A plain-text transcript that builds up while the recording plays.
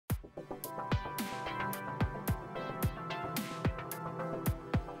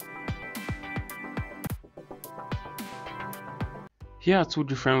Here are two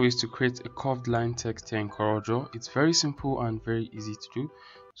different ways to create a curved line text here in CorelDraw. It's very simple and very easy to do.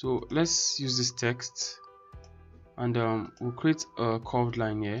 So let's use this text, and we'll create a curved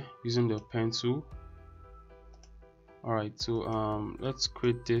line here using the pen tool. Alright, so let's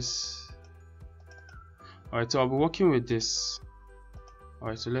create this. Alright, so I'll be working with this.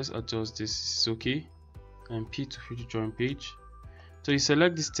 Alright, so let's adjust this. It's okay. And P to fit the drawing page. So you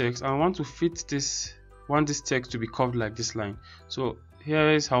select this text, and I want to fit this. Want this text to be curved like this line. So here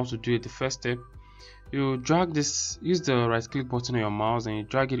is how to do it. The first step, you drag this, use the right click button on your mouse and you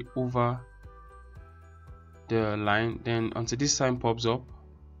drag it over the line, then until this sign pops up,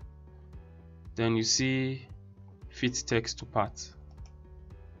 then you see fit text to path.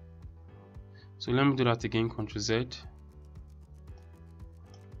 So let me do that again, Ctrl Z.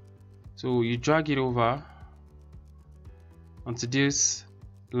 So you drag it over until this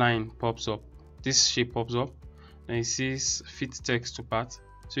line pops up, this shape pops up, and it says fit text to path.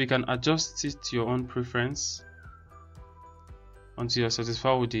 So you can adjust it to your own preference until you're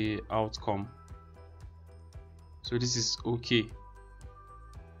satisfied with the outcome. So this is okay.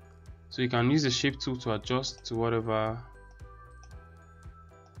 So you can use the shape tool to adjust to whatever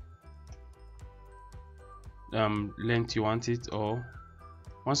length you want it, or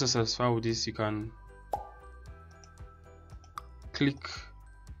once you're satisfied with this, you can click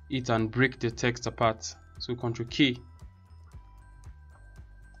it and break the text apart. So Ctrl K.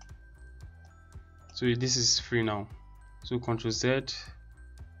 So this is free now. So Ctrl Z,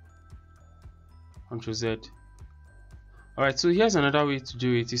 Ctrl Z. Alright, so here's another way to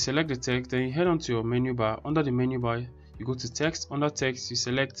do it. You select the text, then you head on to your menu bar. Under the menu bar, you go to text. Under text, you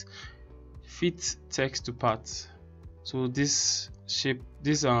select fit text to path. So this shape,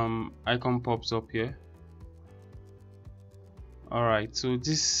 this icon pops up here. Alright, so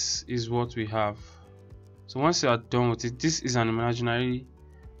this is what we have. So once you are done with it, this is an imaginary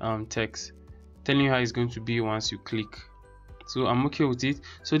text telling you how it's going to be once you click. So I'm okay with it.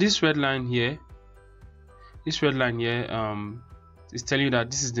 So this red line here, is telling you that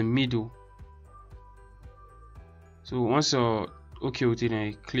this is the middle. So once you're okay with it and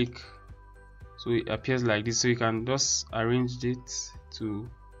you click, so it appears like this. So you can just arrange it to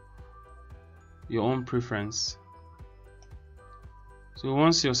your own preference. So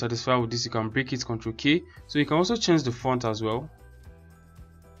once you're satisfied with this, you can break it, Ctrl K. So you can also change the font as well.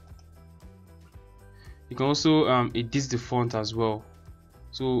 You can also edit the font as well.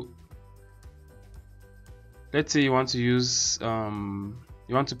 So let's say you want to use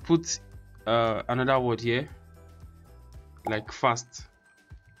you want to put another word here like fast.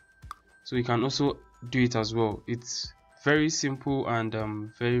 So you can also do it as well. It's very simple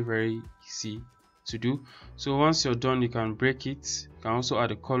and very easy to do. So once you're done, you can break it. You can also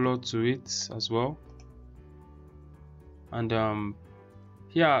add a color to it as well. And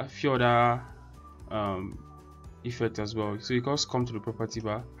here are a few other effects as well. So you can also come to the property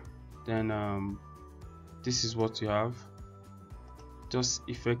bar, then this is what you have. Just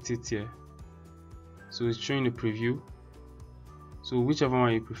effect it here. So it's showing the preview. So whichever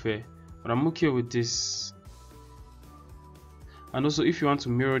one you prefer, but I'm okay with this. And also, if you want to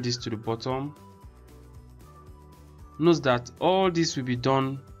mirror this to the bottom, note that all this will be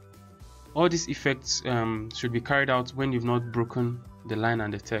done, all these effects should be carried out when you've not broken the line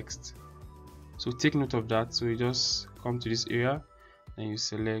and the text. So take note of that. So you just come to this area and you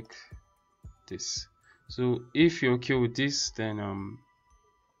select this. So if you're okay with this, then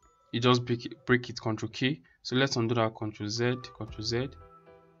you just break it, Ctrl K. So let's undo that, Ctrl Z, Ctrl Z.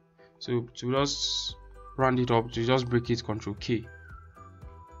 So to just round it up, to just break it, Ctrl K.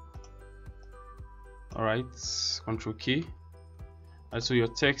 Alright, Ctrl K. And so your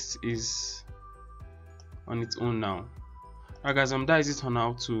text is on its own now. Alright guys, that is it on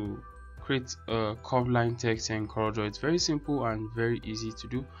how to create a curved line text in CorelDraw. It's very simple and very easy to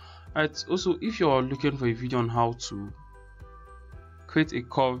do. Alright, also if you're looking for a video on how to create a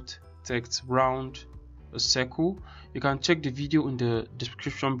curved text round a circle, you can check the video in the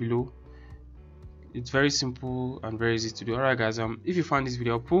description below. It's very simple and very easy to do. Alright guys, if you find this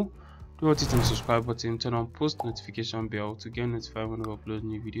video helpful, do not hit the subscribe button, turn on post notification bell to get notified when we upload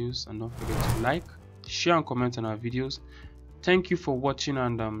new videos, and don't forget to like, share and comment on our videos. Thank you for watching,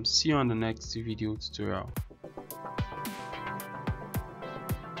 and see you on the next video tutorial.